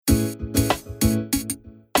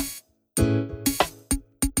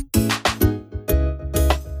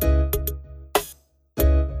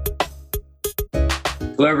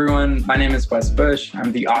Hello, everyone. My name is Wes Bush.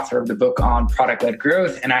 I'm the author of the book on product-led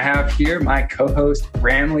growth, and I have here my co-host,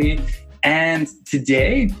 Ramley. And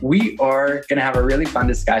today we are going to have a really fun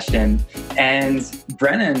discussion. And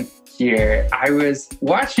Brennan here, I was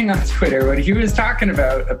watching on Twitter what he was talking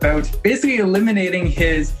about basically eliminating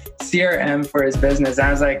his CRM for his business. And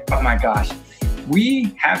I was like, oh my gosh,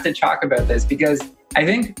 we have to talk about this because I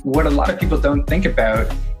think what a lot of people don't think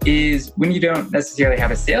about is when you don't necessarily have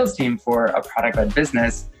a sales team for a product-led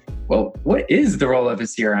business, well, what is the role of a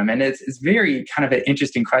CRM? And it's very kind of an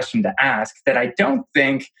interesting question to ask that I don't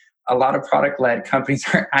think a lot of product-led companies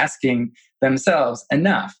are asking themselves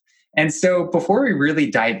enough. And so before we really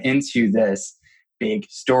dive into this big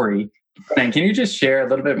story, Brennan, can you just share a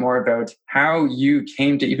little bit more about how you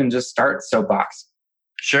came to even just start Soapbox?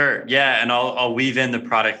 Sure. Yeah. And I'll weave in the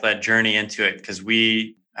product-led journey into it because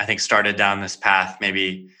I think, started down this path,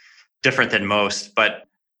 maybe different than most. But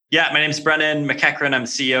yeah, my name is Brennan McEachran. I'm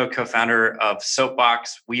CEO, co-founder of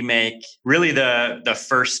Soapbox. We make really the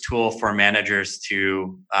first tool for managers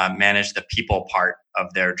to manage the people part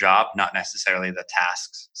of their job, not necessarily the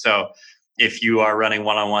tasks. So if you are running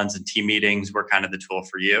one-on-ones and team meetings, we're kind of the tool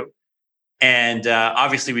for you. And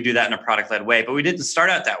obviously, we do that in a product-led way, but we didn't start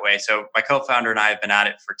out that way. So my co-founder and I have been at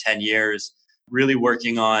it for 10 years, really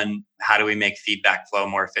working on how do we make feedback flow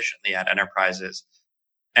more efficiently at enterprises.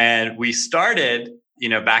 And we started,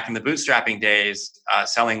 back in the bootstrapping days,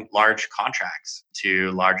 selling large contracts to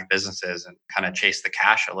large businesses and kind of chase the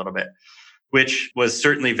cash a little bit, which was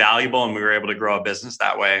certainly valuable. And we were able to grow a business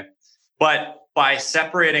that way. But by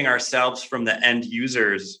separating ourselves from the end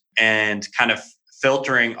users and kind of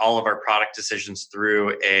filtering all of our product decisions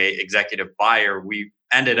through a executive buyer, we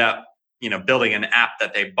ended up, building an app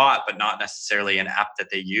that they bought, but not necessarily an app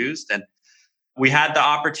that they used. And we had the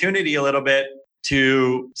opportunity a little bit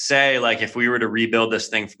to say, like, if we were to rebuild this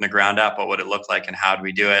thing from the ground up, what would it look like and how do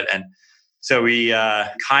we do it? And so we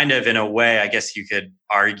kind of, in a way, I guess you could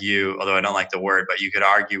argue, although I don't like the word, but you could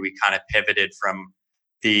argue we kind of pivoted from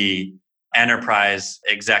the enterprise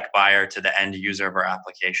exec buyer to the end user of our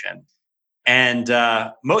application. And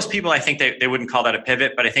most people, I think they wouldn't call that a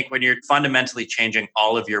pivot, but I think when you're fundamentally changing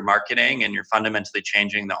all of your marketing and you're fundamentally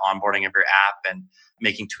changing the onboarding of your app and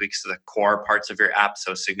making tweaks to the core parts of your app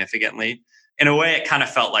so significantly, in a way, it kind of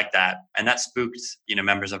felt like that. And that spooked,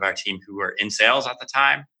 members of our team who were in sales at the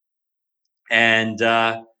time. And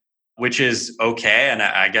which is okay. And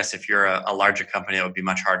I guess if you're a larger company, it would be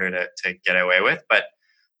much harder to get away with. But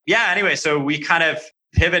yeah, anyway, so we kind of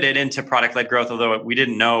pivoted into product-led growth, although we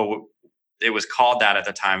didn't know it was called that at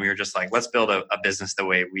the time. We were just like, let's build a business the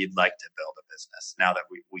way we'd like to build a business now that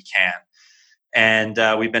we can.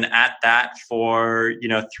 And we've been at that for,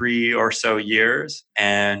 3 or so years.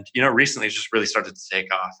 And, recently it's just really started to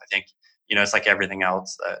take off. I think, it's like everything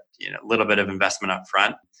else, a little bit of investment up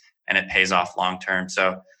front and it pays off long term.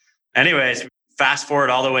 So anyways, fast forward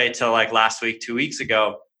all the way to like last week, 2 weeks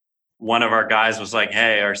ago, one of our guys was like,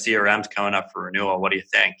 hey, our CRM's coming up for renewal. What do you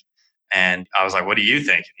think? And I was like, what do you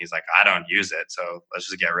think? And he's like, I don't use it. So let's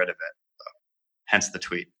just get rid of it. So, hence the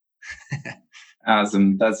tweet.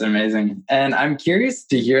 Awesome. That's amazing. And I'm curious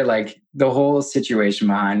to hear like the whole situation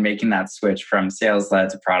behind making that switch from sales-led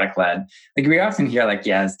to product-led. Like we often hear like,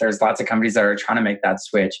 yes, there's lots of companies that are trying to make that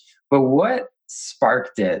switch, but what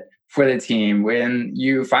sparked it for the team when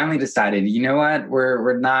you finally decided, you know what,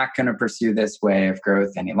 we're not going to pursue this way of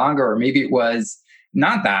growth any longer? Or maybe it was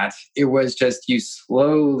not that, it was just you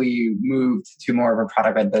slowly moved to more of a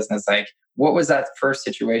product-led business. Like, what was that first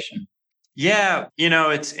situation? Yeah,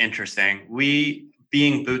 it's interesting.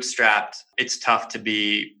 Being bootstrapped, it's tough to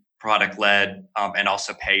be product-led and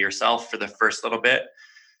also pay yourself for the first little bit.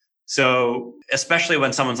 So especially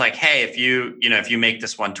when someone's like, hey, if you make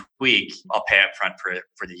this one tweak, I'll pay up front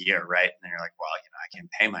for the year, right? And you're like, well, I can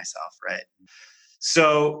pay myself, right?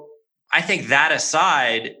 So I think that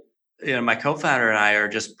aside, my co-founder and I are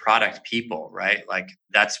just product people, right? Like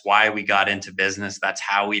that's why we got into business. That's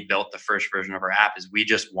how we built the first version of our app is we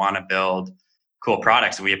just want to build cool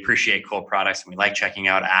products and we appreciate cool products and we like checking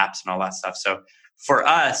out apps and all that stuff. So for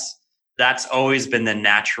us, that's always been the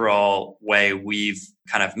natural way we've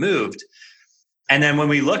kind of moved. And then when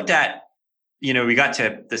we looked at, we got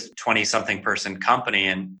to this 20-something person company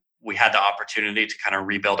and we had the opportunity to kind of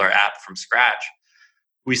rebuild our app from scratch.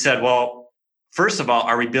 We said, well, first of all,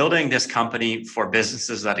 are we building this company for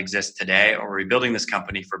businesses that exist today, or are we building this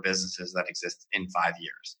company for businesses that exist in 5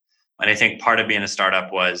 years? And I think part of being a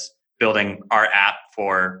startup was building our app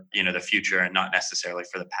for, the future and not necessarily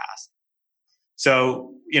for the past.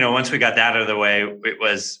 So, once we got that out of the way, it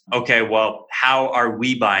was, okay, well, how are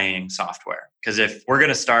we buying software? Because if we're going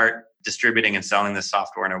to start distributing and selling the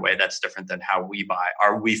software in a way that's different than how we buy?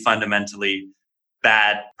 Are we fundamentally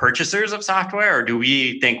bad purchasers of software, or do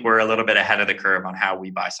we think we're a little bit ahead of the curve on how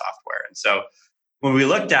we buy software? And so when we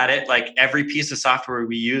looked at it, like every piece of software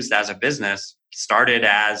we used as a business started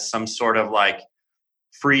as some sort of like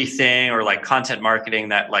free thing or like content marketing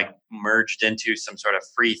that like merged into some sort of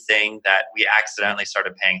free thing that we accidentally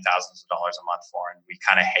started paying thousands of dollars a month for. And we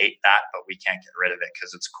kind of hate that, but we can't get rid of it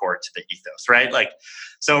because it's core to the ethos, right? Like,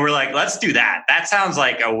 so we're like, let's do that. That sounds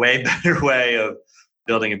like a way better way of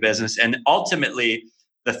building a business. And ultimately,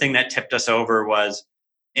 the thing that tipped us over was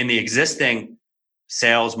in the existing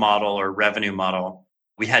sales model or revenue model,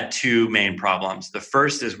 we had two main problems. The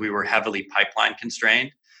first is we were heavily pipeline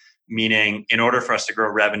constrained, meaning in order for us to grow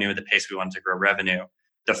revenue at the pace we wanted to grow revenue,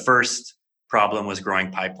 the first problem was growing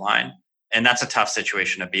pipeline. And that's a tough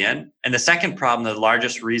situation to be in. And the second problem, the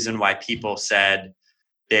largest reason why people said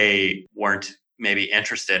they weren't maybe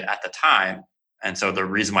interested at the time, and so the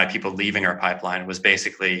reason why people leaving our pipeline was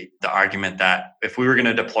basically the argument that if we were going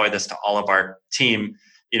to deploy this to all of our team,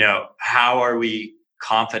 how are we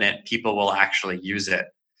confident people will actually use it?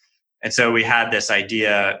 And so we had this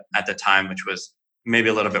idea at the time, which was maybe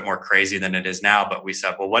a little bit more crazy than it is now, but we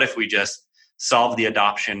said, well, what if we just solve the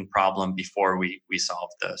adoption problem before we solve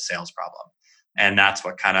the sales problem? And that's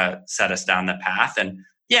what kind of set us down the path. And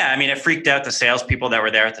yeah, I mean, it freaked out the salespeople that were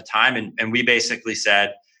there at the time. And we basically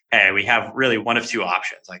said, hey, we have really one of two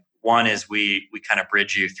options. Like one is we kind of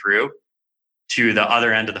bridge you through to the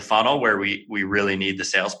other end of the funnel where we really need the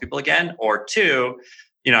salespeople again. Or two,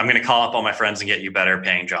 I'm going to call up all my friends and get you better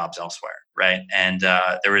paying jobs elsewhere, right? And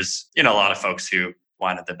there was, a lot of folks who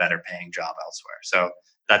wanted the better paying job elsewhere. So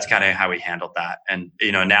that's kind of how we handled that. And,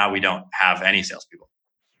 now we don't have any salespeople.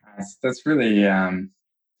 That's really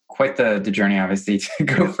quite the journey, obviously, to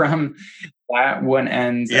go from that one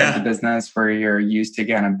end of the business where you're used to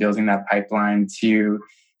kind of building that pipeline to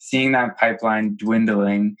seeing that pipeline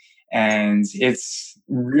dwindling. And it's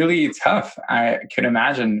really tough. I could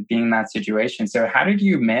imagine being in that situation. So how did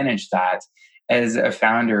you manage that as a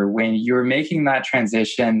founder when you were making that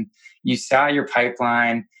transition? You saw your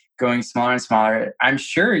pipeline going smaller and smaller. I'm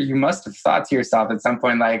sure you must have thought to yourself at some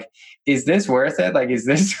point, like, is this worth it? Like, is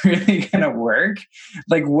this really going to work?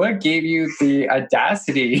 Like, what gave you the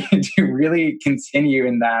audacity to really continue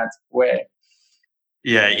in that way?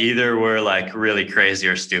 Yeah, either we're like really crazy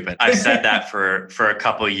or stupid. I've said that for a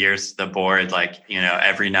couple of years to the board, like,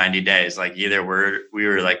 every 90 days, like either we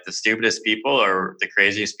were like the stupidest people or the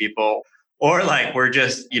craziest people, or like we're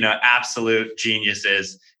just, absolute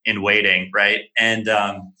geniuses in waiting, right? And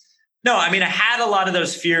no, I mean, I had a lot of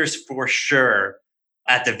those fears for sure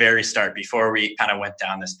at the very start before we kind of went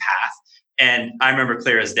down this path. And I remember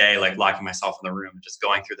clear as day, like locking myself in the room and just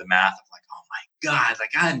going through the math of like, oh my God, like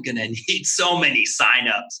I'm going to need so many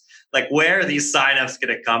signups. Like, where are these signups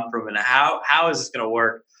going to come from? And how is this going to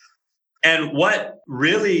work? And what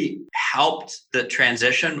really helped the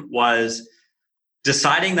transition was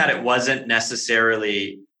deciding that it wasn't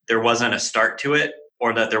necessarily, there wasn't a start to it,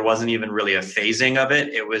 or that there wasn't even really a phasing of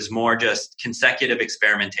it. It was more just consecutive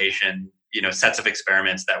experimentation, sets of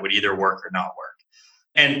experiments that would either work or not work.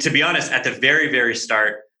 And to be honest, at the very, very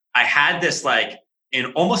start, I had this like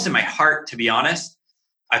almost in my heart, to be honest,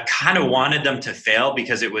 I kind of wanted them to fail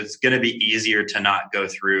because it was going to be easier to not go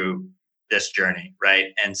through this journey, right?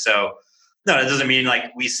 And so, no, that doesn't mean like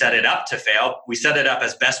we set it up to fail. We set it up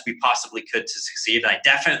as best we possibly could to succeed. And I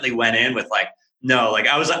definitely went in with like, no, like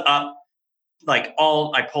I was up, like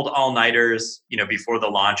I pulled all-nighters, before the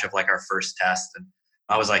launch of like our first test. And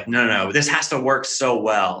I was like, no, this has to work so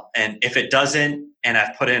well. And if it doesn't, and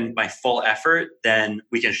I've put in my full effort, then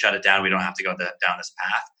we can shut it down. We don't have to go down this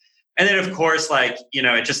path. And then of course, like,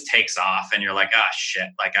 it just takes off and you're like, ah, shit,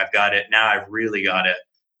 like I've got it. Now I've really got to,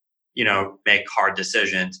 make hard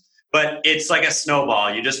decisions. But it's like a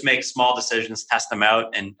snowball. You just make small decisions, test them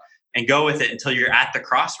out and go with it until you're at the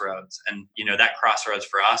crossroads. And, that crossroads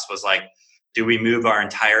for us was like, do we move our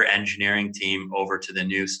entire engineering team over to the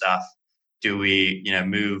new stuff? Do we,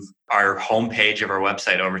 move our homepage of our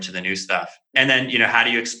website over to the new stuff? And then, how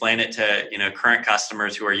do you explain it to, current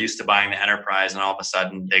customers who are used to buying the enterprise and all of a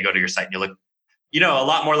sudden they go to your site and you look, a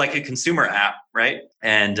lot more like a consumer app, right?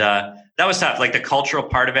 And that was tough. Like the cultural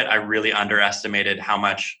part of it, I really underestimated how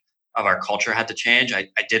much of our culture had to change. I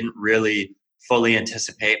didn't really fully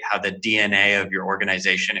anticipate how the DNA of your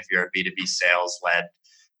organization, if you're a B2B sales-led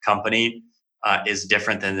company, is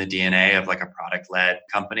different than the DNA of like a product-led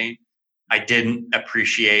company. I didn't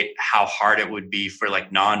appreciate how hard it would be for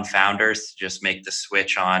like non-founders to just make the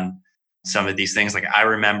switch on some of these things. Like I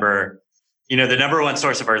remember, the number one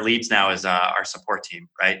source of our leads now is our support team,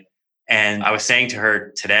 right? And I was saying to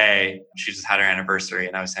her today, she just had her anniversary,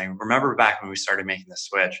 and I was saying, remember back when we started making the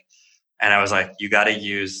switch? And I was like, you got to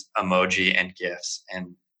use emoji and GIFs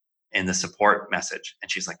and in the support message.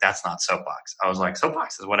 And she's like, that's not Soapbox. I was like,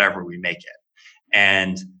 Soapbox is whatever we make it.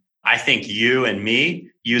 And I think you and me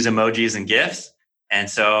use emojis and GIFs. And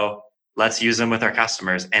so let's use them with our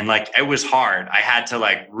customers. And like, it was hard. I had to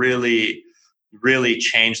like really, really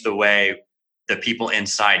change the way the people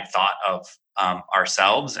inside thought of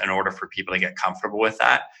ourselves in order for people to get comfortable with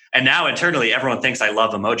that. And now internally, everyone thinks I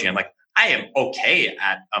love emoji. I'm like, I am okay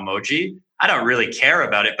at emoji. I don't really care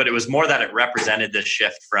about it, but it was more that it represented this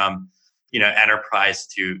shift from, enterprise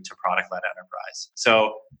to product-led enterprise.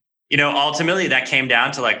 So, ultimately that came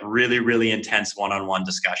down to like really, really intense one-on-one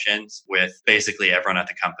discussions with basically everyone at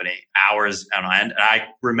the company, hours on end. And I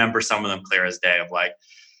remember some of them clear as day of like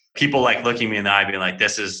people like looking me in the eye being like,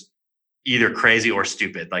 this is either crazy or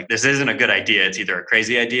stupid. Like, this isn't a good idea. It's either a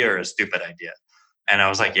crazy idea or a stupid idea. And I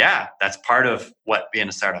was like, yeah, that's part of what being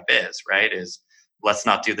a startup is, right? Is let's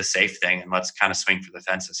not do the safe thing and let's kind of swing for the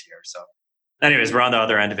fences here. So anyways, we're on the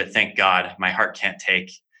other end of it. Thank God. My heart can't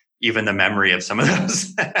take even the memory of some of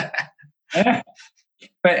those. Yeah.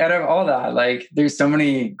 But out of all that, like there's so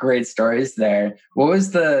many great stories there. What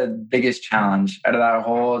was the biggest challenge out of that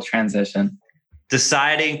whole transition?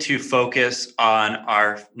 Deciding to focus on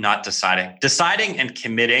deciding and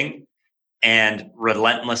committing and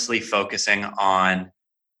relentlessly focusing on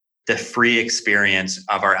the free experience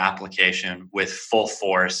of our application with full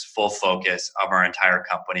force, full focus of our entire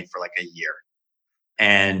company for like a year.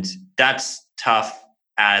 And that's tough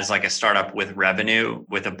as like a startup with revenue,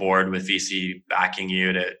 with a board, with VC backing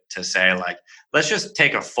you to say like, let's just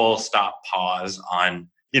take a full stop pause on,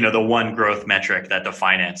 the one growth metric that the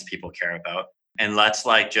finance people care about. And let's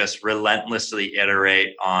like just relentlessly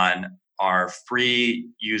iterate on our free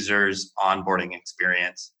users onboarding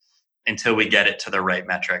experience until we get it to the right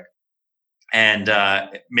metric. And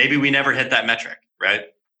maybe we never hit that metric, right?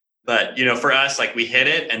 But, for us, like we hit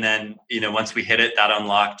it. And then, once we hit it, that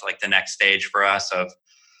unlocked like the next stage for us of,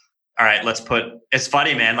 all right, it's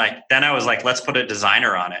funny, man. Like then I was like, let's put a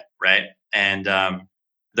designer on it, right? And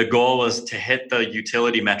the goal was to hit the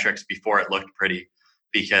utility metrics before it looked pretty.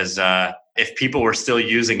 Because if people were still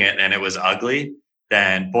using it and it was ugly,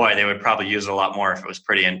 then boy, they would probably use it a lot more if it was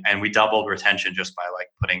pretty. And we doubled retention just by like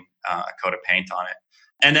putting a coat of paint on it.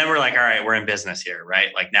 And then we're like, all right, we're in business here, right?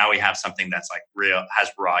 Like now we have something that's like real,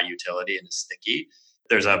 has raw utility and is sticky.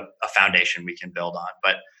 There's a foundation we can build on.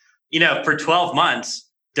 But, for 12 months,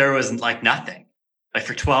 there was like nothing. Like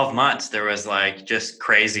for 12 months, there was like just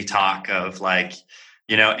crazy talk of like,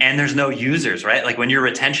 and there's no users, right? Like when your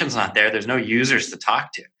retention's not there, there's no users to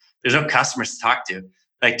talk to. There's no customers to talk to.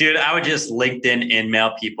 Like, dude, I would just LinkedIn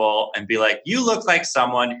email people and be like, you look like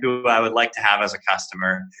someone who I would like to have as a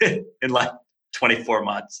customer in like 24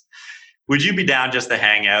 months. Would you be down just to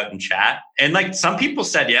hang out and chat? And like some people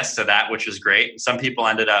said yes to that, which is great. Some people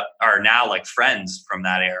are now like friends from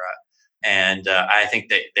that era. And I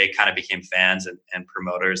think they kind of became fans and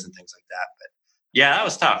promoters and things like that. But yeah, that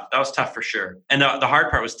was tough. That was tough for sure. And the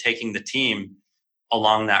hard part was taking the team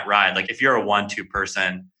along that ride. Like if you're a 1-2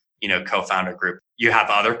 person, co-founder group, you have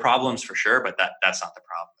other problems for sure, but that's not the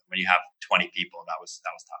problem. When you have 20 people, that was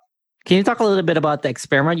tough. Can you talk a little bit about the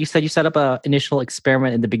experiment? You said you set up an initial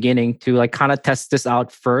experiment in the beginning to like kind of test this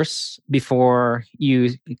out first before you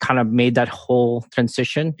kind of made that whole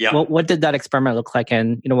transition. Yeah. What did that experiment look like,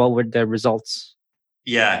 and what were the results?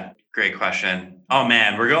 Yeah, great question. Oh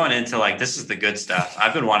man, we're going into like, this is the good stuff.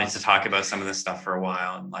 I've been wanting to talk about some of this stuff for a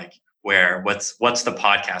while, and like what's the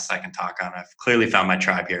podcast I can talk on? I've clearly found my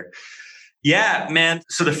tribe here. Yeah, man.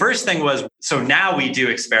 So the first thing was, so now we do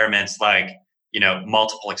experiments like,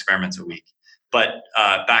 multiple experiments a week. But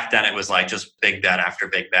back then it was like just big bet after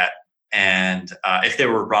big bet. And if they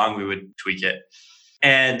were wrong, we would tweak it.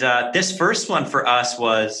 And this first one for us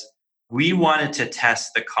was, we wanted to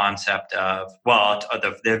test the concept of,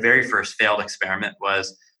 the very first failed experiment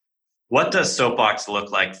was, what does Soapbox look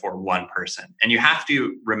like for one person? And you have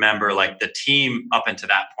to remember, like the team up until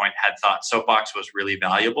that point had thought Soapbox was really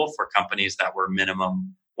valuable for companies that were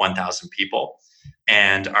minimum 1,000 people.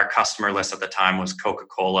 And our customer list at the time was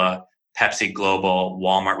Coca-Cola, Pepsi Global,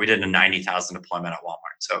 Walmart. We did a 90,000 deployment at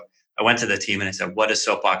Walmart. So I went to the team and I said, what does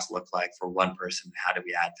Soapbox look like for one person? How do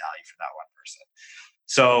we add value for that one person?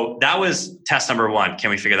 So that was test number one. Can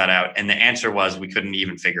we figure that out? And the answer was we couldn't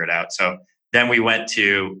even figure it out. So then we went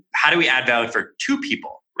to, how do we add value for 2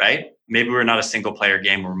 people, right? Maybe we're not a single player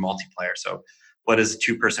game, we're multiplayer. So what does a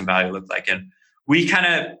 2-person value look like? And we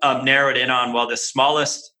kind of narrowed in on, the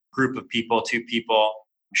smallest group of people, 2 people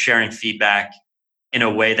sharing feedback in a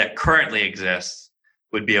way that currently exists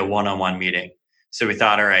would be a one-on-one meeting. So we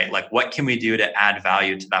thought, all right, like what can we do to add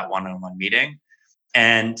value to that one-on-one meeting?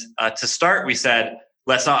 And to start, we said,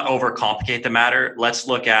 let's not overcomplicate the matter. Let's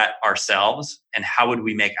look at ourselves and how would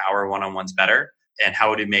we make our one-on-ones better? And how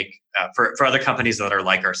would we make for other companies that are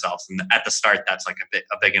like ourselves? And at the start, that's like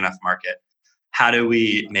a big enough market. How do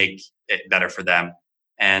we make it better for them?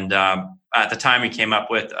 And at the time, we came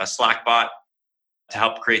up with a Slack bot to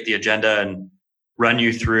help create the agenda and run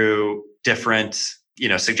you through different,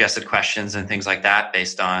 suggested questions and things like that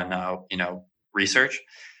based on, research.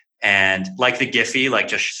 And like the Giphy, like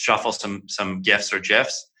just shuffle some GIFs or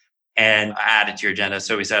GIFs and add it to your agenda.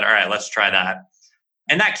 So we said, all right, let's try that.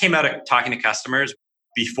 And that came out of talking to customers.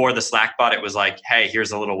 Before the Slack bot, it was like, hey,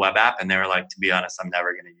 here's a little web app. And they were like, to be honest, I'm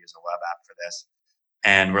never going to use a web app for this.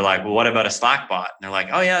 And we're like, well, what about a Slack bot? And they're like,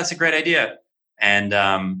 oh yeah, that's a great idea. And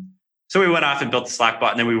so we went off and built the Slack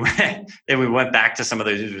bot. And then we went back to some of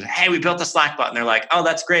those users. Hey, we built a Slack bot. And they're like, oh,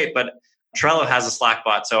 that's great. But Trello has a Slack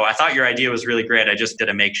bot. So I thought your idea was really great. I just did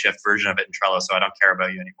a makeshift version of it in Trello. So I don't care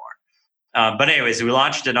about you anymore. But anyways, we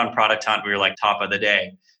launched it on Product Hunt. We were like top of the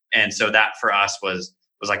day. And so that for us was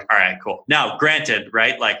like, all right, cool. Now, granted,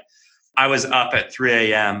 right? Like I was up at 3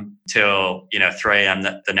 a.m. till, 3 a.m.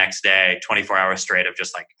 the next day, 24 hours straight of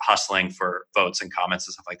just like hustling for votes and comments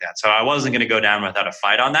and stuff like that. So I wasn't going to go down without a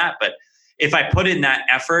fight on that. But if I put in that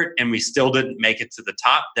effort and we still didn't make it to the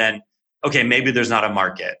top, then, okay, maybe there's not a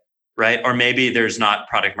market, right? Or maybe there's not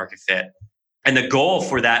product market fit. And the goal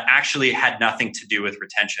for that actually had nothing to do with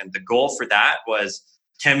retention. The goal for that was,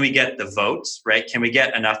 can we get the votes, right? Can we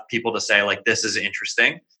get enough people to say like, this is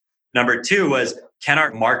interesting? Number two was, can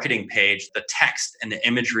our marketing page, the text and the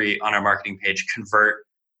imagery on our marketing page convert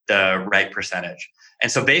the right percentage?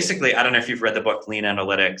 And so basically, I don't know if you've read the book Lean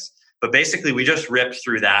Analytics, but basically we just ripped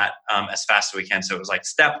through that as fast as we can. So it was like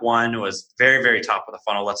step one was very, very top of the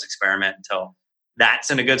funnel. Let's experiment until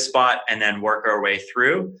that's in a good spot and then work our way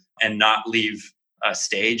through and not leave a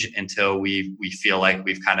stage until we feel like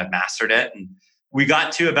we've kind of mastered it. And we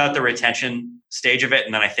got to about the retention stage of it.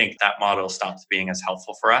 And then I think that model stopped being as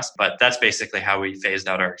helpful for us. But that's basically how we phased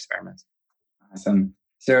out our experiments. Awesome.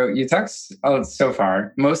 So you talked so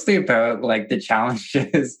far mostly about like the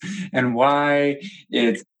challenges and why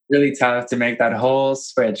it's really tough to make that whole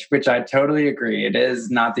switch, which I totally agree. It is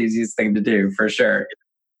not the easiest thing to do for sure.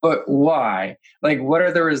 But why? Like, what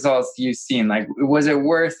are the results you've seen? Like, was it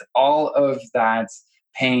worth all of that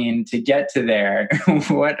pain to get to there?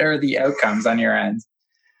 What are the outcomes on your end?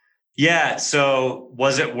 Yeah. So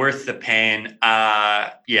was it worth the pain?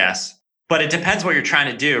 Yes. But it depends what you're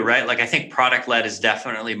trying to do, right? Like I think product-led is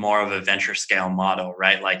definitely more of a venture scale model,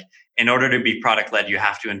 right? Like in order to be product-led, you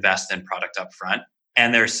have to invest in product up front.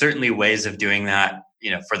 And there's certainly ways of doing that,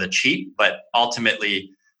 for the cheap, but ultimately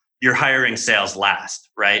you're hiring sales last,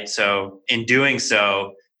 right? So in doing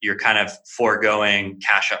so, you're kind of foregoing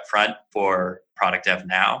cash up front for product dev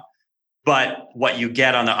now. But what you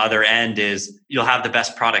get on the other end is you'll have the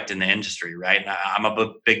best product in the industry, right? I'm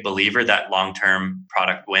a big believer that long-term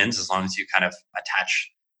product wins as long as you kind of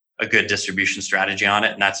attach a good distribution strategy on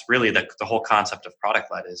it. And that's really the whole concept of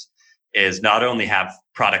product-led is not only have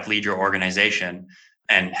product lead your organization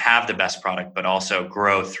and have the best product, but also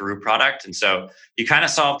grow through product. And so you kind of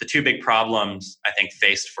solve the two big problems I think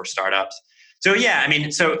faced for startups. So yeah,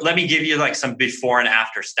 so let me give you like some before and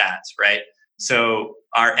after stats, right? So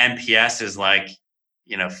our NPS is like,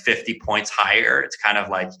 50 points higher. It's kind of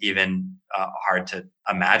like even hard to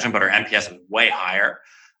imagine, but our NPS is way higher.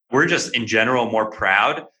 We're just in general more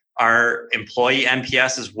proud. Our employee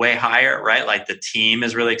NPS is way higher, right? Like the team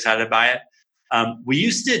is really excited by it. We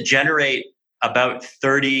used to generate about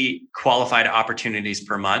 30 qualified opportunities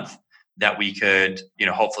per month that we could,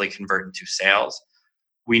 hopefully convert into sales.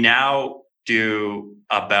 We now do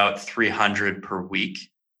about 300 per week.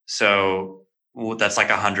 So that's like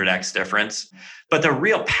 100x difference. But the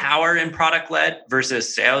real power in product-led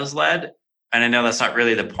versus sales-led, and I know that's not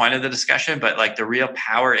really the point of the discussion, but like the real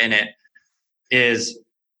power in it is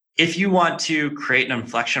if you want to create an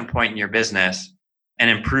inflection point in your business and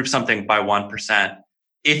improve something by 1%,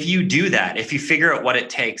 if you do that, if you figure out what it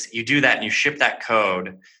takes, you do that and you ship that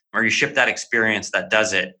code or you ship that experience that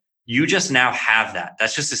does it, you just now have that.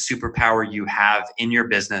 That's just a superpower you have in your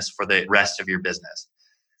business for the rest of your business.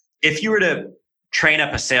 If you were to train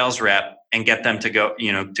up a sales rep and get them to go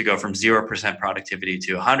from 0% productivity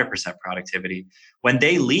to 100% productivity, when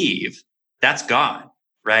they leave, that's gone,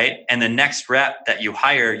 right? And the next rep that you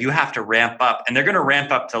hire, you have to ramp up, and they're going to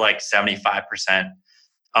ramp up to like 75%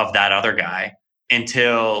 of that other guy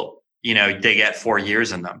until, they get 4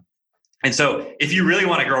 years in them. And so if you really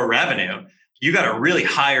want to grow revenue, you got to really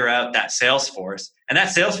hire out that sales force. And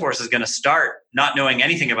that sales force is going to start not knowing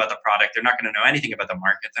anything about the product. They're not going to know anything about the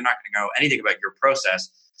market. They're not going to know anything about your process.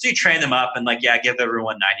 So you train them up and give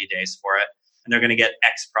everyone 90 days for it. And they're going to get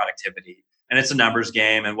X productivity. And it's a numbers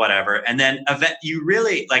game and whatever. And then you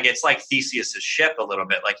really, it's like Theseus's ship a little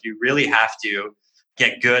bit. Like you really have to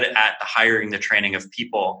get good at the hiring, the training of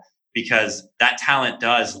people, because that talent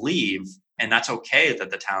does leave. And that's okay that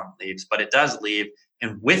the talent leaves, but it does leave.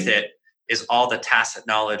 And with it is all the tacit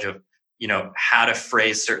knowledge of, how to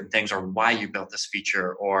phrase certain things or why you built this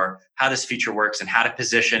feature or how this feature works and how to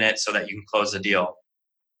position it so that you can close the deal.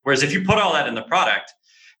 Whereas if you put all that in the product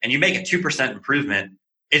and you make a 2% improvement,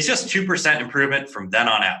 it's just 2% improvement from then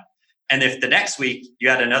on out. And if the next week you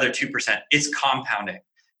add another 2%, it's compounding.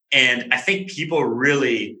 And I think people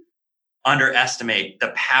really underestimate the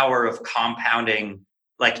power of compounding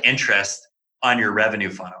interest on your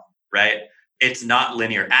revenue funnel, right? It's not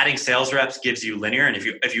linear. Adding sales reps gives you linear. And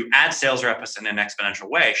if you add sales reps in an exponential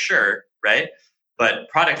way, sure, right? But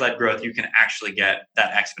product-led growth, you can actually get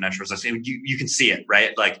that exponential result. You can see it,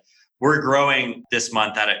 right? We're growing this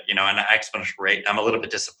month at an exponential rate. I'm a little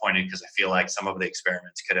bit disappointed because I feel like some of the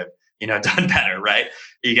experiments could have done better, right?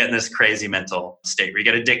 You get in this crazy mental state where you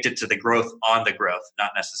get addicted to the growth on the growth,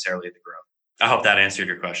 not necessarily the growth. I hope that answered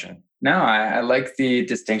your question. No, I like the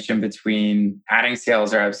distinction between adding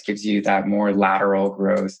sales reps gives you that more lateral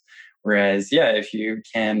growth. Whereas, if you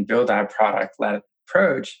can build that product-led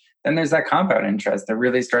approach, then there's that compound interest that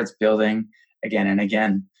really starts building again and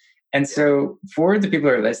again. And so for the people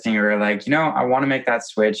who are listening who are like, I want to make that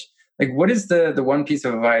switch, what is the one piece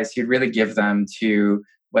of advice you'd really give them to,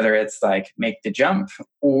 whether it's make the jump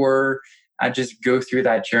or just go through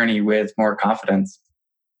that journey with more confidence?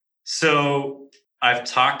 So I've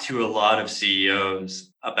talked to a lot of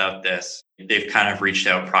CEOs about this. They've kind of reached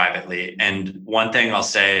out privately. And one thing I'll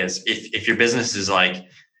say is if your business is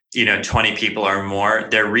 20 people or more,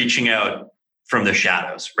 they're reaching out from the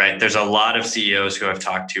shadows, right? There's a lot of CEOs who I've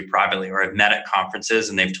talked to privately or I've met at conferences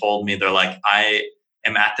and they've told me, they're like, I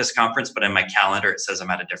am at this conference, but in my calendar, it says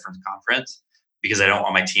I'm at a different conference because I don't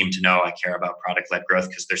want my team to know I care about product-led growth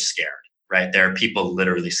because they're scared, right? There are people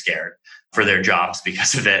literally scared for their jobs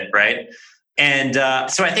because of it, right? And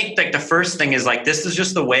so I think the first thing is this is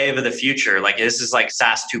just the wave of the future. This is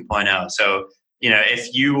SaaS 2.0. So,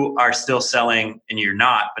 if you are still selling, and you're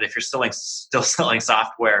not, but if you're still selling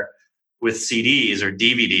software with CDs or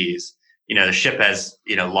DVDs, the ship has,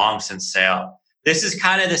 long since sailed. This is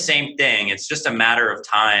kind of the same thing. It's just a matter of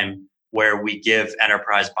time where we give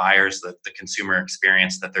enterprise buyers the consumer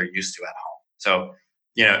experience that they're used to at home. So,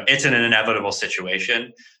 it's an inevitable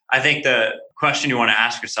situation. I think the question you want to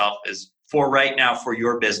ask yourself is, for right now, for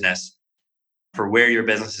your business, for where your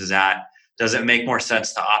business is at, does it make more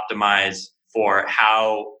sense to optimize for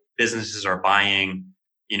how businesses are buying,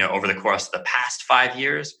 over the course of the past 5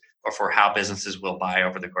 years, or for how businesses will buy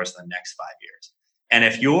over the course of the next 5 years? And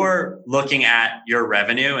if you're looking at your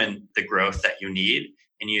revenue and the growth that you need,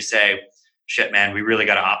 and you say, shit, man, we really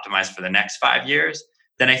got to optimize for the next 5 years,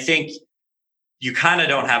 then I think you kind of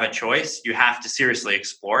don't have a choice. You have to seriously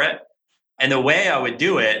explore it. And the way I would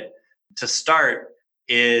do it to start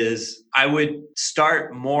is I would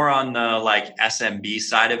start more on the SMB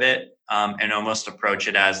side of it, and almost approach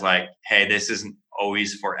it as hey, this isn't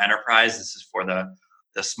always for enterprise. This is for the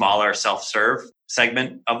smaller self-serve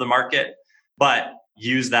segment of the market, but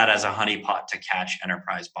use that as a honeypot to catch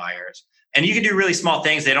enterprise buyers. And you can do really small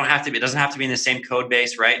things. It doesn't have to be in the same code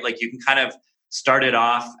base, right? You can kind of start it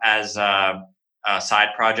off as a side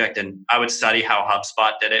project. And I would study how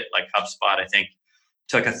HubSpot did it. HubSpot, I think,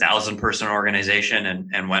 took 1,000-person organization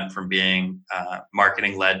and went from being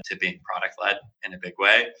marketing-led to being product-led in a big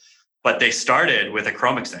way. But they started with a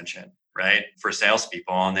Chrome extension, right, for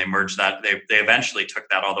salespeople, and they merged that. They eventually took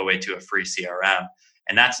that all the way to a free CRM,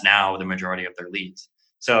 and that's now the majority of their leads.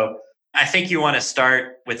 So I think you want to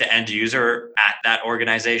start with the end user at that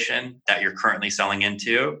organization that you're currently selling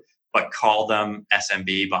into, but call them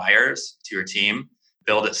SMB buyers to your team,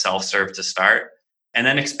 build it self-serve to start, and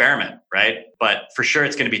then experiment, right? But for sure,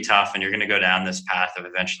 it's going to be tough, and you're going to go down this path of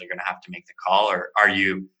eventually you're going to have to make the call. Or are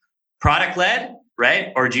you product-led,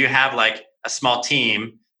 right? Or do you have a small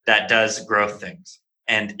team that does growth things?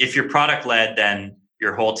 And if you're product-led, then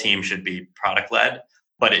your whole team should be product-led.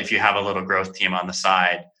 But if you have a little growth team on the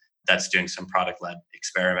side that's doing some product-led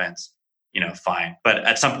experiments, fine. But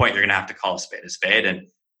at some point, you're going to have to call a spade a spade. And,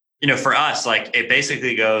 for us, it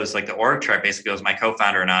basically goes, the org chart basically goes my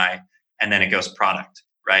co-founder and I, and then it goes product,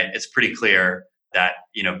 right? It's pretty clear that,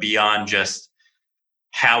 beyond just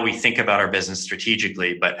how we think about our business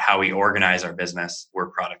strategically, but how we organize our business, we're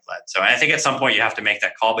product led. So I think at some point you have to make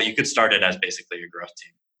that call, but you could start it as basically your growth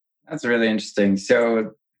team. That's really interesting.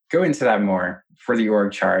 So go into that more for the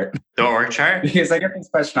org chart. The org chart? Because I get this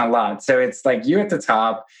question a lot. So it's like you at the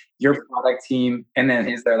top, your product team, and then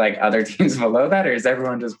is there like other teams below that, or is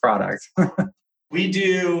everyone just product? We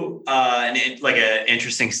do an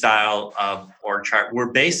interesting style of org chart.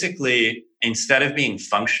 We're basically, instead of being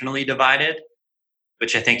functionally divided,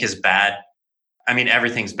 which I think is bad. I mean,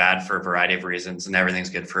 everything's bad for a variety of reasons and everything's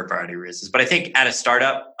good for a variety of reasons. But I think at a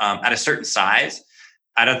startup, at a certain size,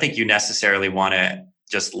 I don't think you necessarily want to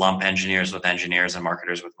just lump engineers with engineers and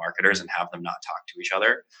marketers with marketers and have them not talk to each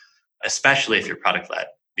other, especially if you're product led,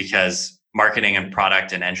 because marketing and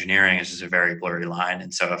product and engineering is just a very blurry line.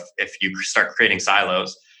 And so if you start creating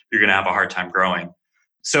silos, you're going to have a hard time growing.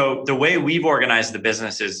 So the way we've organized the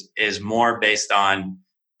business is more based on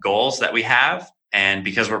goals that we have. And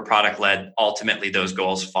because we're product led, ultimately those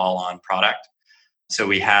goals fall on product. So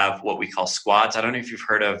we have what we call squads. I don't know if you've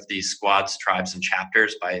heard of these squads, tribes, and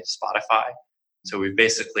chapters by Spotify. So we've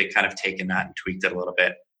basically kind of taken that and tweaked it a little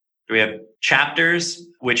bit. We have chapters,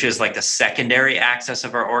 which is like the secondary axis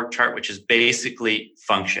of our org chart, which is basically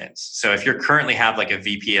functions. So if you currently have like a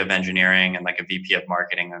VP of engineering and like a VP of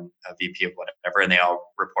marketing and a VP of whatever, and they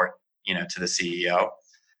all report, to the CEO,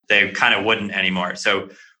 they kind of wouldn't anymore. So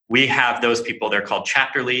we have those people, they're called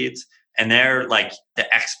chapter leads, and they're like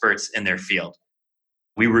the experts in their field.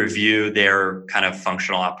 We review their kind of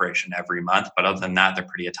functional operation every month, but other than that, they're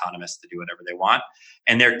pretty autonomous to do whatever they want.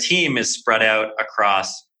 And their team is spread out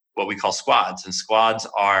across what we call squads. And squads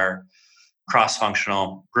are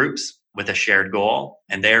cross-functional groups with a shared goal,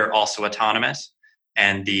 and they're also autonomous.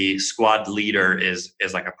 And the squad leader is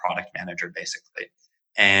like a product manager, basically.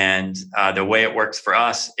 And the way it works for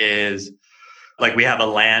us is like we have a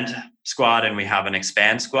land squad and we have an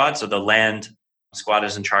expand squad. So the land squad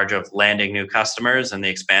is in charge of landing new customers and the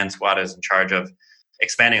expand squad is in charge of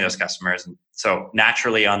expanding those customers. And so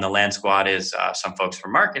naturally on the land squad is some folks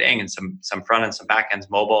from marketing and some front ends, some back ends,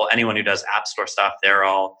 mobile, anyone who does app store stuff, they're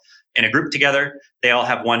all in a group together. They all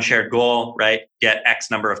have one shared goal, right? Get X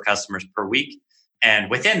number of customers per week. And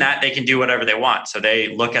within that, they can do whatever they want. So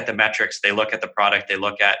they look at the metrics, they look at the product, they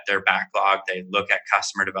look at their backlog, they look at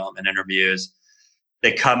customer development interviews.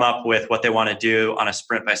 They come up with what they want to do on a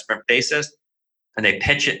sprint by sprint basis. And they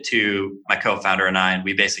pitch it to my co-founder and I, and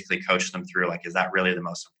we basically coach them through like, is that really the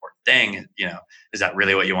most important thing? Is that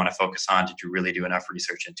really what you want to focus on? Did you really do enough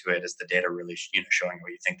research into it? Is the data really, showing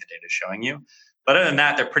what you think the data is showing you? But other than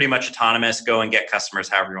that, they're pretty much autonomous. Go and get customers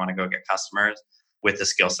however you want to go get customers with the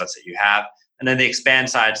skill sets that you have. And then the expand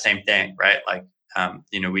side, same thing, right? Like,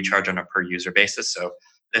 we charge on a per user basis. So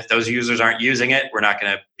if those users aren't using it, we're not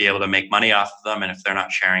going to be able to make money off of them. And if they're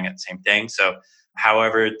not sharing it, same thing. So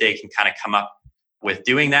however they can kind of come up with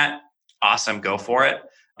doing that, awesome, go for it.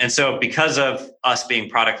 And so because of us being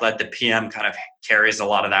product led, the PM kind of carries a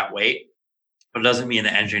lot of that weight, but it doesn't mean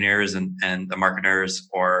the engineers and the marketers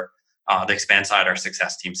or the expand side, our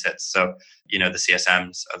success team sits. So, the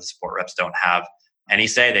CSMs of the support reps don't have any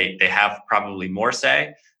say. They have probably more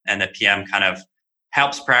say, and the PM kind of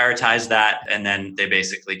helps prioritize that. And then they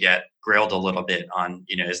basically get grilled a little bit on,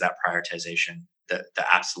 is that prioritization the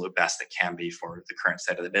absolute best that can be for the current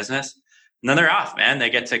state of the business? And then they're off, man. They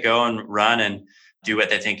get to go and run and do what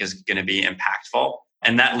they think is going to be impactful.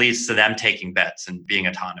 And that leads to them taking bets and being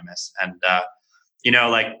autonomous. And,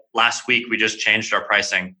 like last week, we just changed our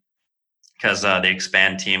pricing because the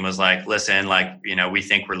expand team was like, listen, we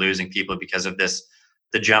think we're losing people because of this,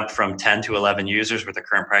 the jump from 10 to 11 users with the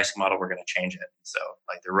current pricing model, we're going to change it. So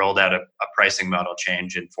they rolled out a pricing model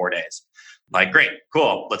change in 4 days. Like, great,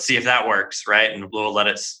 cool. Let's see if that works, right? And we'll let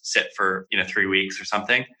it sit for, 3 weeks or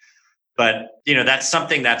something. But, that's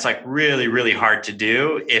something that's like really, really hard to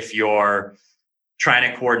do if you're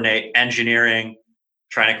trying to coordinate engineering,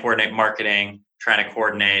 trying to coordinate marketing, trying to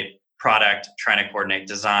coordinate product, trying to coordinate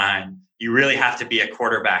design. You really have to be a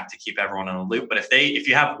quarterback to keep everyone in the loop. But if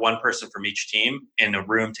you have one person from each team in a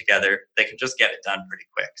room together, they can just get it done pretty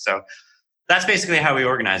quick. So that's basically how we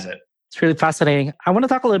organize it. It's really fascinating. I want to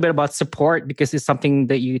talk a little bit about support because it's something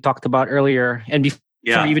that you talked about earlier. And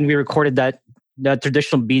before even we recorded that, the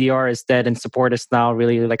traditional BDR is dead and support is now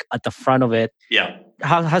really like at the front of it. Yeah.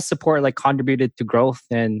 How has support contributed to growth?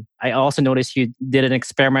 And I also noticed you did an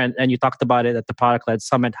experiment and you talked about it at the Product Led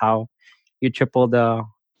Summit, how you tripled the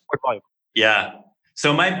support volume. Yeah.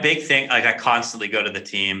 So my big thing, I constantly go to the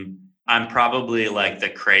team. I'm probably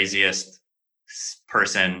the craziest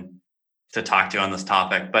person to talk to on this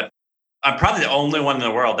topic, but I'm probably the only one in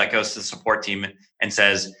the world that goes to the support team and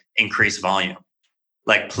says, increase volume.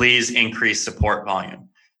 like, please increase support volume.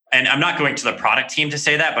 And I'm not going to the product team to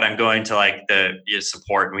say that, but I'm going to like the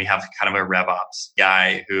support. And we have kind of a RevOps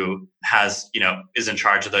guy who has, is in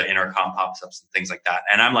charge of the intercom pop-ups and things like that.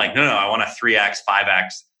 And I'm like, no, I want a 3x,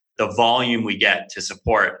 5x the volume we get to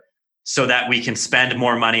support so that we can spend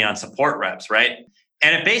more money on support reps, right?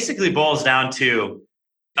 And it basically boils down to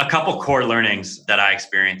a couple core learnings that I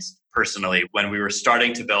experienced personally when we were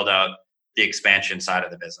starting to build out the expansion side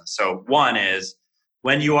of the business. So one is,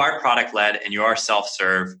 when you are product led and you are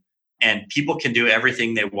self-serve and people can do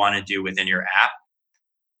everything they want to do within your app,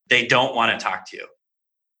 they don't want to talk to you,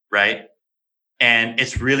 right? And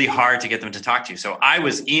it's really hard to get them to talk to you. So I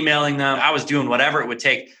was emailing them. I was doing whatever it would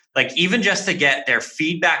take, like even just to get their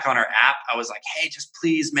feedback on our app. I was like, hey, just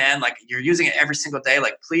please, man, like you're using it every single day.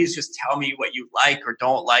 Like, please just tell me what you like or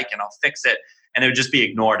don't like and I'll fix it. And it would just be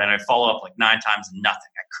ignored. And I'd follow up like 9 times and nothing.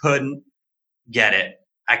 I couldn't get it.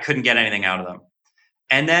 I couldn't get anything out of them.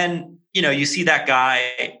 And then, you see that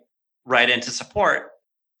guy write into support,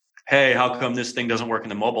 hey, how come this thing doesn't work in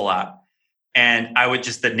the mobile app? And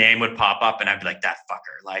the name would pop up and I'd be like, that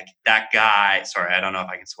fucker, like that guy. Sorry, I don't know if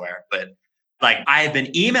I can swear, but like I have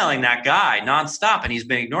been emailing that guy nonstop and he's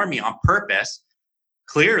been ignoring me on purpose,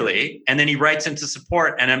 clearly. And then he writes into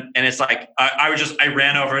support and it's like, I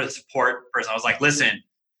ran over to the support person. I was like, listen,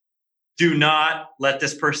 do not let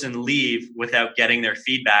this person leave without getting their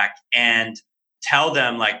feedback, and tell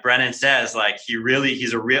them, like Brennan says, like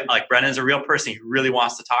Brennan's a real person. He really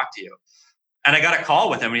wants to talk to you. And I got a call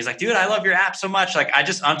with him and he's like, dude, I love your app so much. Like I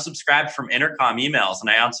just unsubscribed from intercom emails and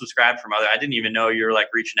I unsubscribed from I didn't even know you were like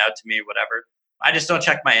reaching out to me, whatever. I just don't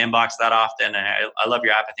check my inbox that often. And I love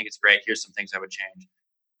your app. I think it's great. Here's some things I would change.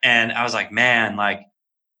 And I was like, man, like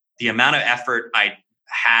the amount of effort I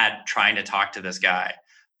had trying to talk to this guy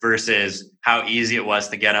versus how easy it was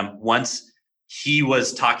to get him once he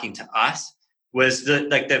was talking to us was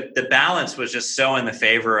the balance was just so in the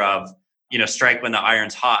favor of, strike when the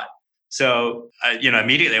iron's hot. So,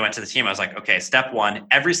 immediately I went to the team. I was like, okay, step one,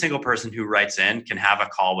 every single person who writes in can have a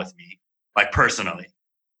call with me, like personally.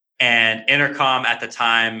 And Intercom at the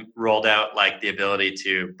time rolled out like the ability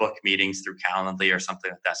to book meetings through Calendly or something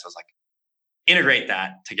like that. So I was like, integrate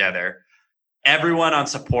that together. Everyone on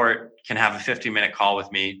support can have a 15-minute call with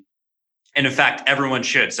me. And in fact, everyone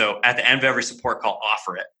should. So at the end of every support call,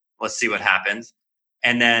 offer it. Let's see what happens.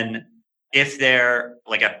 And then if they're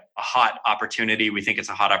like a hot opportunity, we think it's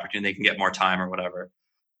a hot opportunity, they can get more time or whatever.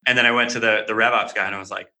 And then I went to the RevOps guy and I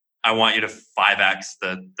was like, I want you to 5x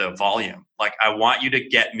the volume. Like, I want you to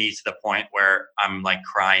get me to the point where I'm like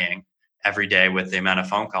crying every day with the amount of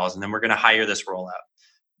phone calls. And then we're going to hire this role out.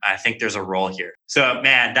 I think there's a role here. So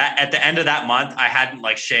man, that at the end of that month, I hadn't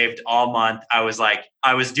like shaved all month. I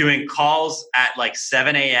was doing calls at like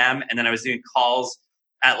 7 a.m. and then I was doing calls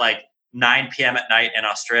at like 9 p.m. at night in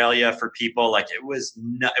Australia for people. Like it was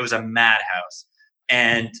a madhouse.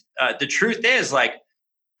 And the truth is, like,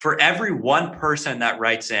 for every one person that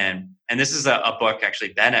writes in, and this is a book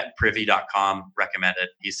actually Ben at privy.com recommended.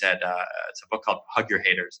 He said it's a book called Hug Your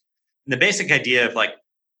Haters. And the basic idea of like,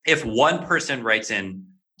 if one person writes in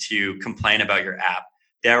to complain about your app,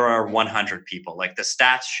 there are 100 people. Like the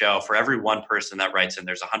stats show, for every one person that writes in,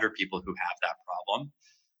 there's 100 people who have that problem.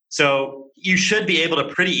 So you should be able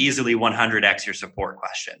to pretty easily 100x your support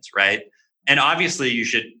questions, right? And obviously you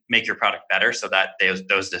should make your product better so that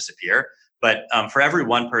those disappear. But for every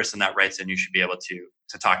one person that writes in, you should be able to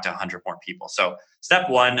talk to 100 more people. So step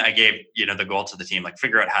one, I gave the goal to the team, like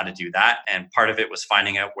figure out how to do that. And part of it was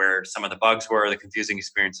finding out where some of the bugs were, the confusing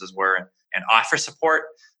experiences were, and offer support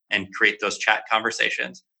and create those chat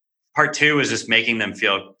conversations. Part two is just making them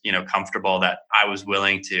feel comfortable that I was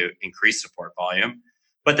willing to increase support volume.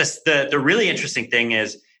 But the really interesting thing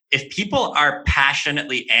is, if people are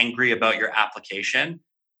passionately angry about your application,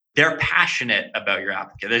 they're passionate about your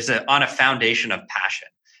application. There's on a foundation of passion.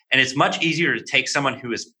 And it's much easier to take someone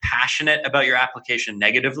who is passionate about your application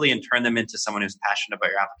negatively and turn them into someone who's passionate about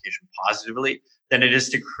your application positively than it is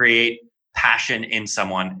to create passion in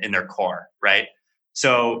someone in their core, right?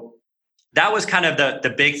 So that was kind of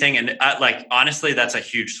the big thing. And honestly, that's a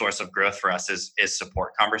huge source of growth for us is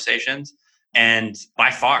support conversations. And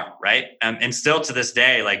by far, right? And still to this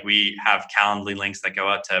day, like we have Calendly links that go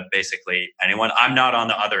out to basically anyone. I'm not on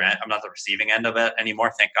the other end. I'm not the receiving end of it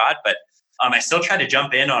anymore, thank God. But I still try to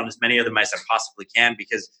jump in on as many of them as I possibly can,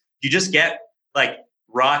 because you just get like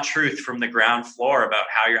raw truth from the ground floor about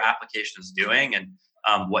how your application is doing and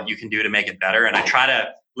what you can do to make it better. And I try to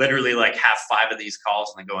literally like have 5 of these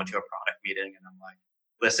calls and then go into a product meeting and I'm like,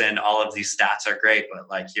 listen, all of these stats are great, but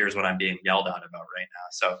like, here's what I'm being yelled at about right now.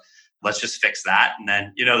 So let's just fix that. And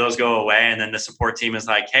then, those go away. And then the support team is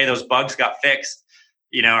like, hey, those bugs got fixed.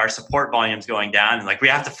 our support volume's going down, and like we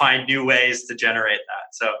have to find new ways to generate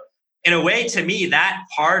that. So in a way, to me, that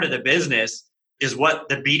part of the business is what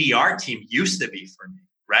the BDR team used to be for me,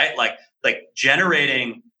 right? Like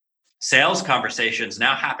generating sales conversations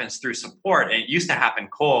now happens through support, and it used to happen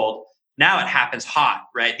cold. Now it happens hot,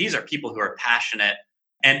 right? These are people who are passionate.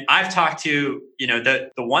 And I've talked to,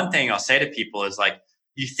 the one thing I'll say to people is like,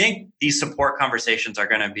 you think these support conversations are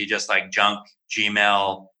going to be just like junk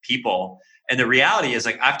Gmail people. And the reality is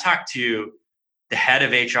like, I've talked to the head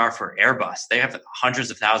of HR for Airbus. They have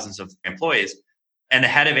hundreds of thousands of employees. And the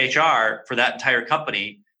head of HR for that entire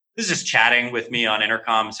company was just chatting with me on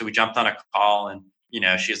intercom. So we jumped on a call and,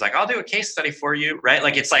 she's like, I'll do a case study for you, right?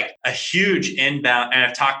 Like it's like a huge inbound. And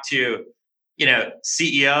I've talked to,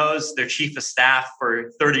 CEOs, their chief of staff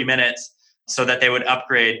for 30 minutes so that they would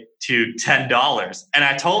upgrade to $10. And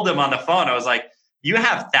I told them on the phone, I was like, you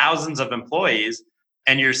have thousands of employees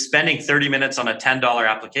and you're spending 30 minutes on a $10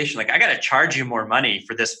 application. Like I got to charge you more money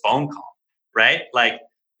for this phone call, right? Like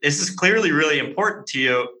this is clearly really important to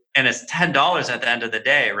you. And it's $10 at the end of the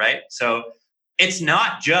day, right? So it's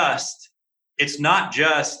not just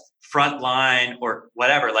frontline or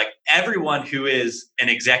whatever. Like everyone who is an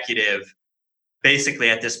executive basically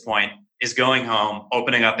at this point is going home,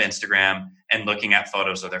 opening up Instagram and looking at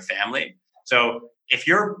photos of their family. So if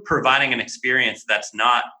you're providing an experience that's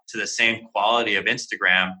not to the same quality of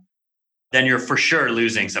Instagram, then you're for sure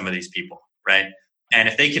losing some of these people, right? And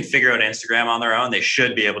if they can figure out Instagram on their own, they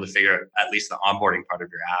should be able to figure out at least the onboarding part of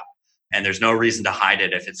your app. And there's no reason to hide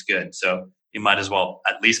it if it's good. So you might as well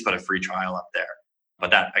at least put a free trial up there. But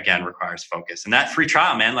that, again, requires focus. And that free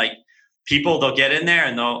trial, man, like people, they'll get in there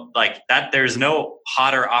and they'll like that. There's no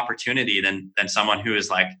hotter opportunity than someone who is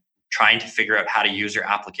like trying to figure out how to use your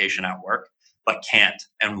application at work, but can't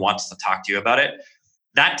and wants to talk to you about it.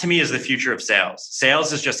 That to me is the future of sales.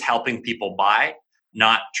 Sales is just helping people buy,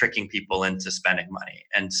 not tricking people into spending money.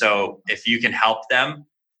 And so if you can help them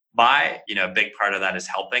buy, a big part of that is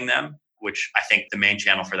helping them, which I think the main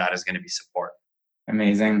channel for that is going to be support.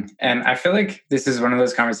 Amazing. And I feel like this is one of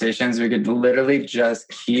those conversations we could literally just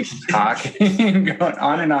keep talking, going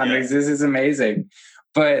on and on, because this is amazing.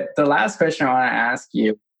 But the last question I want to ask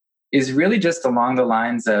you is really just along the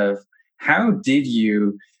lines of how did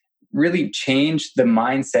you really change the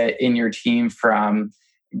mindset in your team from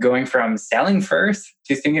going from selling first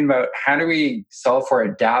to thinking about how do we solve for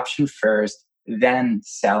adoption first, then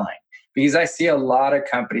selling? Because I see a lot of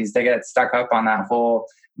companies, they get stuck up on that whole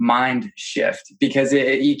mind shift because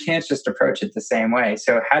you can't just approach it the same way.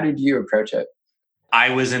 So how did you approach it? I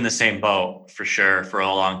was in the same boat for sure for a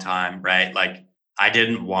long time, right? Like I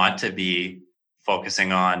didn't want to be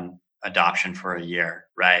focusing on adoption for a year,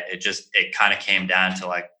 right? It kind of came down to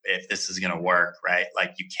like, if this is going to work, right?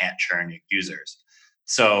 Like you can't churn your users.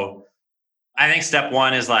 So I think step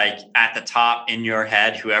one is like at the top in your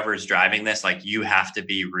head, whoever's driving this, like you have to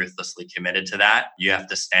be ruthlessly committed to that. You have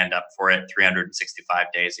to stand up for it 365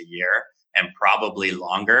 days a year and probably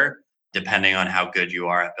longer, depending on how good you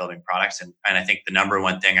are at building products. And I think the number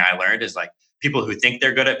one thing I learned is like people who think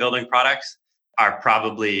they're good at building products are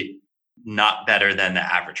probably not better than the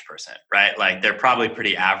average person, right? Like they're probably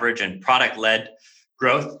pretty average, and product-led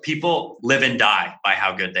growth, people live and die by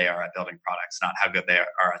how good they are at building products, not how good they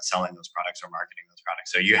are at selling those products or marketing those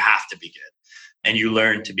products. So you have to be good and you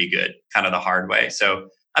learn to be good kind of the hard way. So,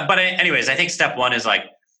 but anyways, I think step one is like,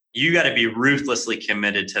 you got to be ruthlessly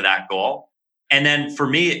committed to that goal. And then for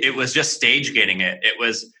me, it was just stage gating it. It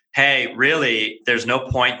was, hey, really, there's no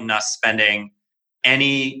point in us spending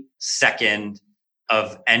any second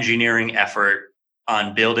of engineering effort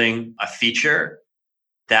on building a feature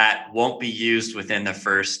that won't be used within the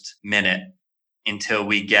first minute until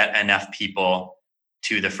we get enough people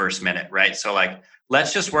to the first minute, right? So like,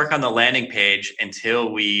 let's just work on the landing page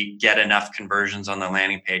until we get enough conversions on the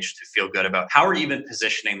landing page to feel good about how we're even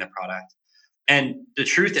positioning the product. And the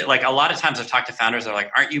truth is, like a lot of times I've talked to founders that are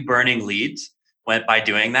like, aren't you burning leads by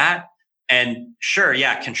doing that? And sure,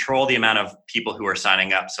 yeah, control the amount of people who are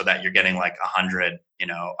signing up so that you're getting like 100,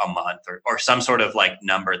 a month or some sort of like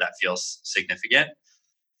number that feels significant.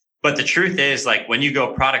 But the truth is, like when you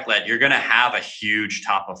go product led, you're going to have a huge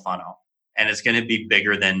top of funnel and it's going to be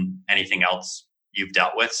bigger than anything else you've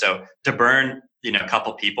dealt with. So to burn, a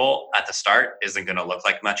couple people at the start isn't going to look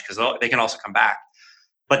like much because they can also come back.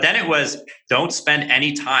 But then it was, don't spend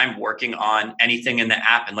any time working on anything in the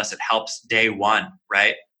app unless it helps day one,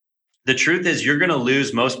 right? The truth is you're going to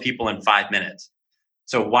lose most people in 5 minutes.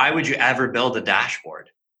 So why would you ever build a dashboard?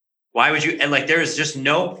 Why would you? And like, there is just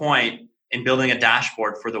no point in building a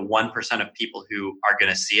dashboard for the 1% of people who are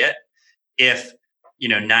going to see it if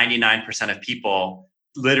 99% of people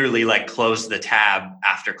literally like close the tab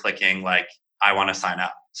after clicking like, I want to sign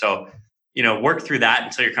up. So, work through that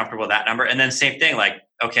until you're comfortable with that number. And then same thing, like,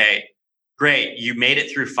 okay, great. You made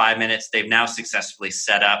it through 5 minutes. They've now successfully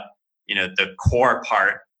set up, the core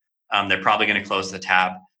part. They're probably going to close the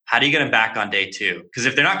tab. How do you get them back on day 2? Because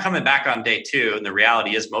if they're not coming back on day 2, and the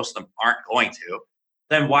reality is most of them aren't going to,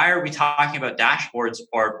 then why are we talking about dashboards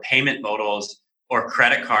or payment modals or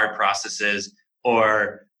credit card processes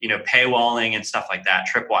or, paywalling and stuff like that,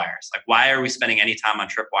 tripwires? Like, why are we spending any time on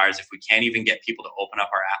tripwires if we can't even get people to open up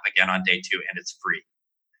our app again on day 2 and it's free,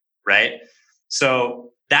 right?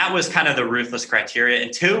 So that was kind of the ruthless criteria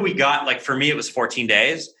until we got, like, for me, it was 14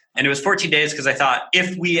 days. And it was 14 days because I thought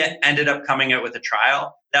if we ended up coming out with a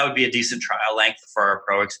trial, that would be a decent trial length for our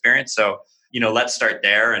pro experience. So, let's start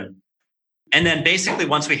there. And then basically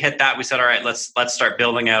once we hit that, we said, all right, let's start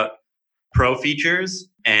building out pro features.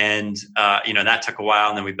 And, that took a while.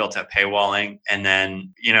 And then we built out paywalling. And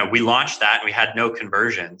then, we launched that and we had no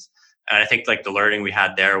conversions. And I think like the learning we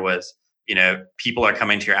had there was, people are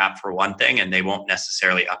coming to your app for one thing and they won't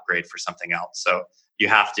necessarily upgrade for something else. So you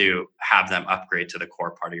have to have them upgrade to the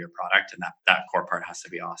core part of your product, and that core part has to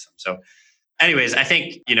be awesome. So anyways, I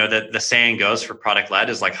think, the saying goes for product led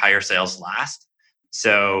is like higher sales last.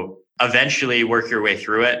 So eventually work your way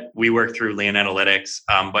through it. We work through lean analytics,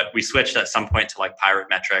 but we switched at some point to like pirate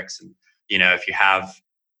metrics. And, if you have,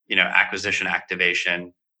 acquisition,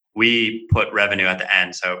 activation, we put revenue at the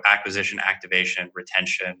end. So acquisition, activation,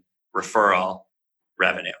 retention, referral,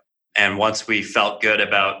 revenue. And once we felt good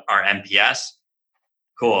about our NPS,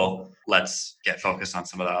 cool, let's get focused on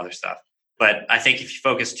some of the other stuff. But I think if you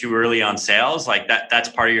focus too early on sales, like that's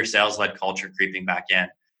part of your sales-led culture creeping back in.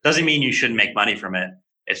 Doesn't mean you shouldn't make money from it.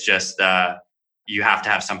 It's just you have to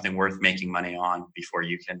have something worth making money on before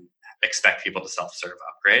you can expect people to self-serve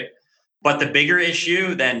upgrade. But the bigger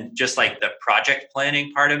issue than just like the project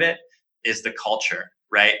planning part of it is the culture,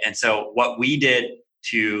 right? And so what we did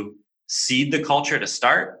to seed the culture to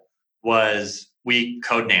start was we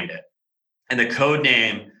codenamed it. And the code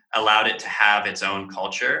name allowed it to have its own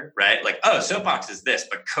culture, right? Like, oh, Soapbox is this,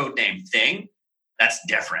 but code name thing, that's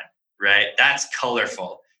different, right? That's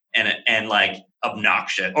colorful and like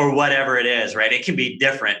obnoxious or whatever it is, right? It can be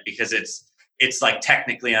different because it's like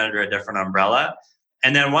technically under a different umbrella.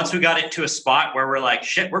 And then once we got it to a spot where we're like,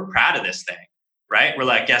 shit, we're proud of this thing, right? We're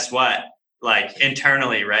like, guess what? Like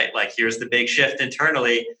internally, right? Like here's the big shift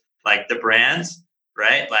internally, like the brands,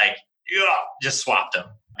 right? Like, just swapped them.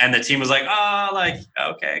 And the team was like, oh, like,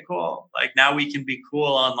 okay, cool. Like now we can be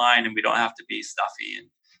cool online and we don't have to be stuffy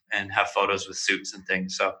and have photos with suits and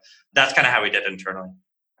things. So that's kind of how we did internally.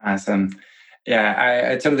 Awesome. Yeah,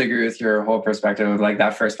 I totally agree with your whole perspective of like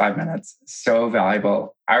that first 5 minutes. So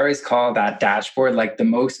valuable. I always call that dashboard like the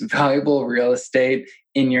most valuable real estate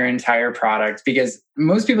in your entire product, because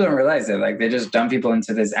most people don't realize it. Like they just dump people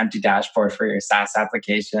into this empty dashboard for your SaaS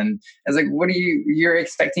application. It's like, what you're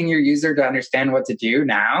expecting your user to understand what to do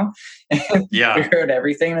now? Yeah. Figure out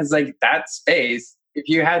everything. And it's like that space, if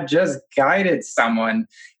you had just guided someone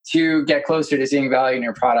to get closer to seeing value in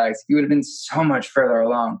your products, you would have been so much further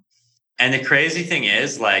along. And the crazy thing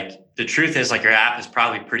is, like, the truth is, like, your app is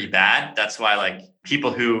probably pretty bad. That's why, like,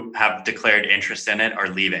 people who have declared interest in it are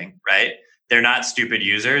leaving, right? They're not stupid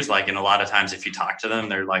users. Like, and a lot of times if you talk to them,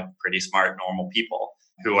 they're like pretty smart, normal people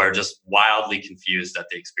who are just wildly confused at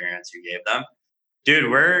the experience you gave them.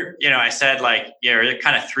 Dude, I said like, we're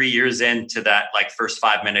kind of 3 years into that like first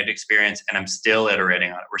 5 minute experience, and I'm still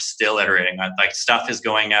iterating on it. We're still iterating on it. Like stuff is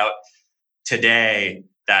going out today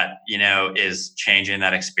that, is changing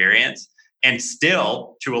that experience. And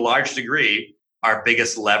still, to a large degree, our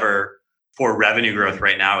biggest lever for revenue growth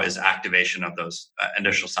right now is activation of those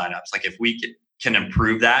initial signups. Like if we can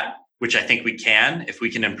improve that, which I think we can, if we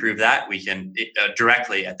can improve that, we can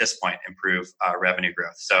directly at this point improve revenue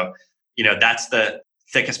growth. So, that's the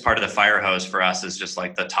thickest part of the fire hose for us, is just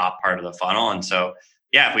like the top part of the funnel. And so,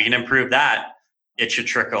 if we can improve that, it should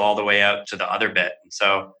trickle all the way out to the other bit. And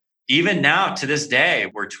so even now to this day,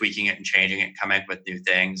 we're tweaking it and changing it, coming up with new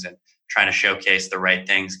things and trying to showcase the right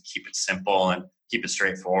things, keep it simple and keep it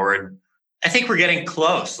straightforward. I think we're getting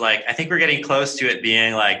close. Like, I think we're getting close to it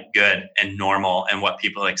being like good and normal and what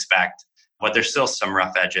people expect, but there's still some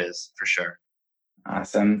rough edges for sure.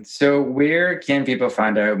 Awesome. So where can people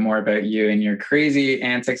find out more about you and your crazy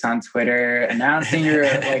antics on Twitter, announcing you're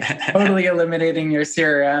like totally eliminating your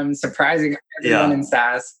CRM, surprising everyone in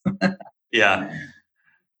SaaS?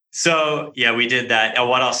 So we did that. And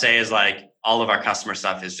what I'll say is like all of our customer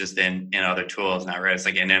stuff is just in other tools now, right? It's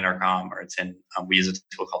like in Intercom, or it's in, we use a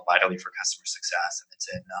tool called Vitally for customer success, and it's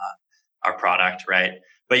in our product, right?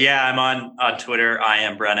 But I'm on Twitter. I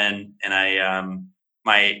am Brennan, and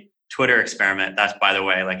My Twitter experiment, that's, by the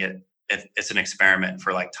way, like it's an experiment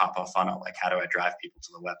for like top of funnel. Like, how do I drive people to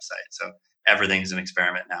the website? So everything's an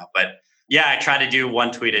experiment now. But yeah, I try to do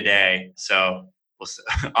 1 tweet a day. So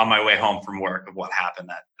on my way home from work of what happened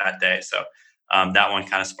that day. So that one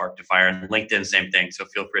kind of sparked a fire. And LinkedIn, same thing. So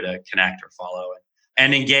feel free to connect or follow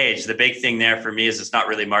and engage. The big thing there for me is it's not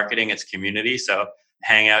really marketing, it's community. So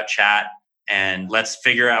hang out, chat, and let's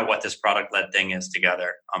figure out what this product-led thing is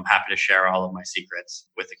together. I'm happy to share all of my secrets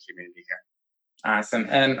with the community here. Awesome.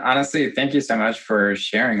 And honestly, thank you so much for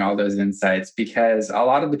sharing all those insights, because a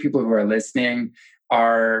lot of the people who are listening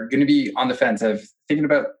are going to be on the fence of thinking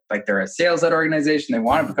about, like, they're a sales-led organization, they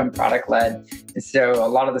want to become product-led. And so a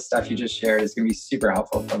lot of the stuff you just shared is going to be super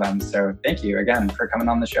helpful for them. So thank you again for coming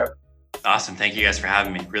on the show. Awesome. Thank you guys for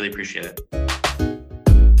having me. Really appreciate it.